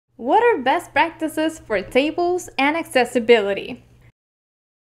What are best practices for tables and accessibility?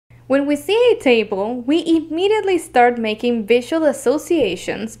 When we see a table, we immediately start making visual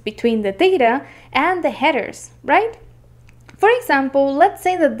associations between the data and the headers, right? For example, let's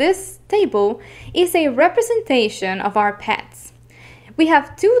say that this table is a representation of our pets. We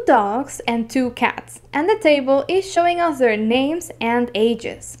have 2 dogs and 2 cats, and the table is showing us their names and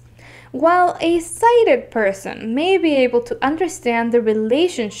ages. While a sighted person may be able to understand the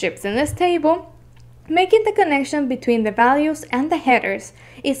relationships in this table, making the connection between the values and the headers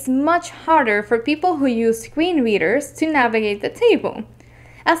is much harder for people who use screen readers to navigate the table.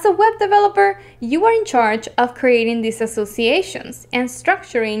 As a web developer, you are in charge of creating these associations and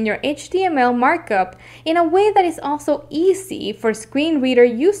structuring your HTML markup in a way that is also easy for screen reader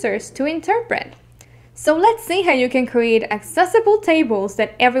users to interpret. So let's see how you can create accessible tables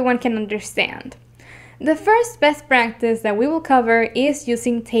that everyone can understand. The first best practice that we will cover is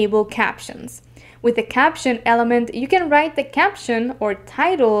using table captions. With the caption element, you can write the caption or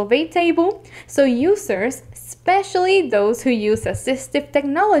title of a table so users, especially those who use assistive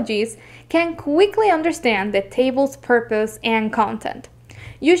technologies, can quickly understand the table's purpose and content.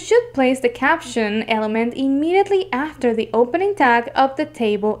 You should place the caption element immediately after the opening tag of the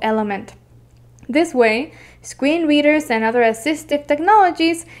table element. This way, screen readers and other assistive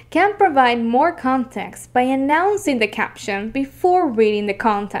technologies can provide more context by announcing the caption before reading the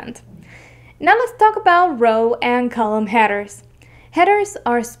content. Now let's talk about row and column headers. Headers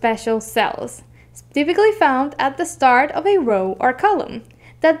are special cells, typically found at the start of a row or column,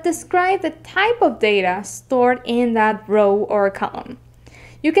 that describe the type of data stored in that row or column.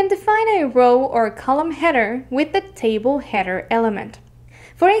 You can define a row or column header with the table header element.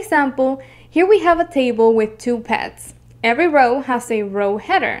 For example, here we have a table with 2 pets. Every row has a row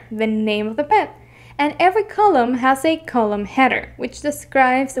header, the name of the pet, and every column has a column header, which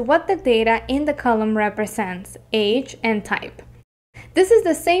describes what the data in the column represents, age and type. This is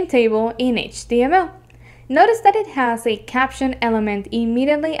the same table in HTML. Notice that it has a caption element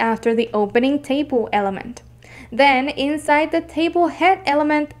immediately after the opening table element. Then, inside the table head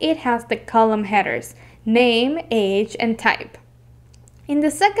element, it has the column headers, name, age, and type. In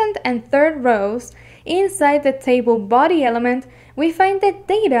the second and third rows, inside the table body element, we find the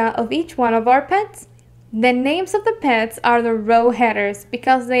data of each one of our pets. The names of the pets are the row headers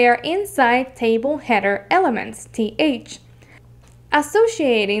because they are inside table header elements, TH.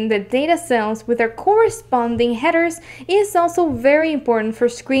 Associating the data cells with their corresponding headers is also very important for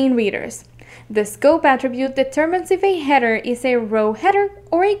screen readers. The scope attribute determines if a header is a row header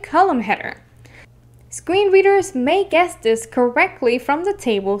or a column header. Screen readers may guess this correctly from the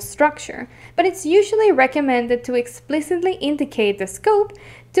table structure, but it's usually recommended to explicitly indicate the scope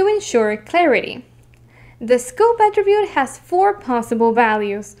to ensure clarity. The scope attribute has 4 possible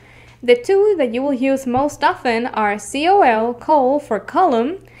values. The 2 that you will use most often are col for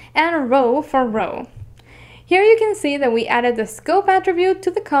column and row for row. Here you can see that we added the scope attribute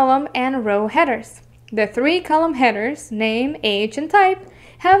to the column and row headers. The 3 column headers, name, age, and type,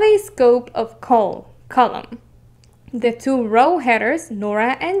 have a scope of column. The 2 row headers,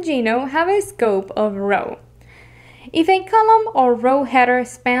 Nora and Gino, have a scope of row. If a column or row header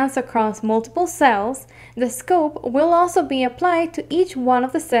spans across multiple cells, the scope will also be applied to each one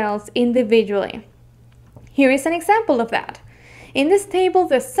of the cells individually. Here is an example of that. In this table,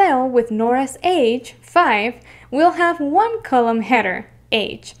 the cell with Nora's age, 5, will have 1 column header,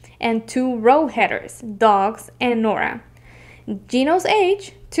 age, and 2 row headers, dogs and Nora. Gino's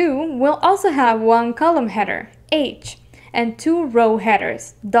age, 2, will also have 1 column header, age, and 2 row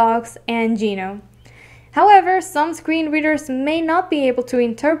headers, dogs and Gino. However, some screen readers may not be able to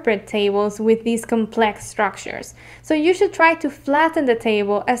interpret tables with these complex structures, so you should try to flatten the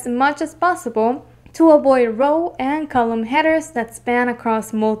table as much as possible to avoid row and column headers that span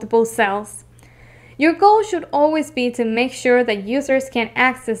across multiple cells. Your goal should always be to make sure that users can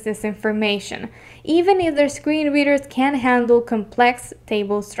access this information, even if their screen readers can't handle complex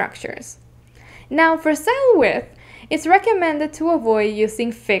table structures. Now, for cell width, it's recommended to avoid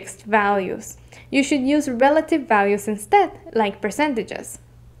using fixed values. You should use relative values instead, like percentages.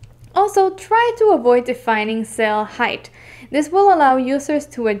 Also, try to avoid defining cell height. This will allow users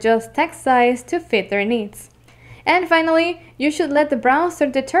to adjust text size to fit their needs. And finally, you should let the browser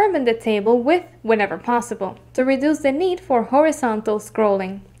determine the table width whenever possible, to reduce the need for horizontal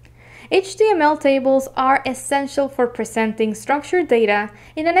scrolling. HTML tables are essential for presenting structured data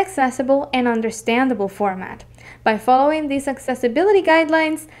in an accessible and understandable format. By following these accessibility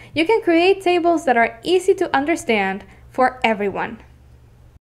guidelines, you can create tables that are easy to understand for everyone.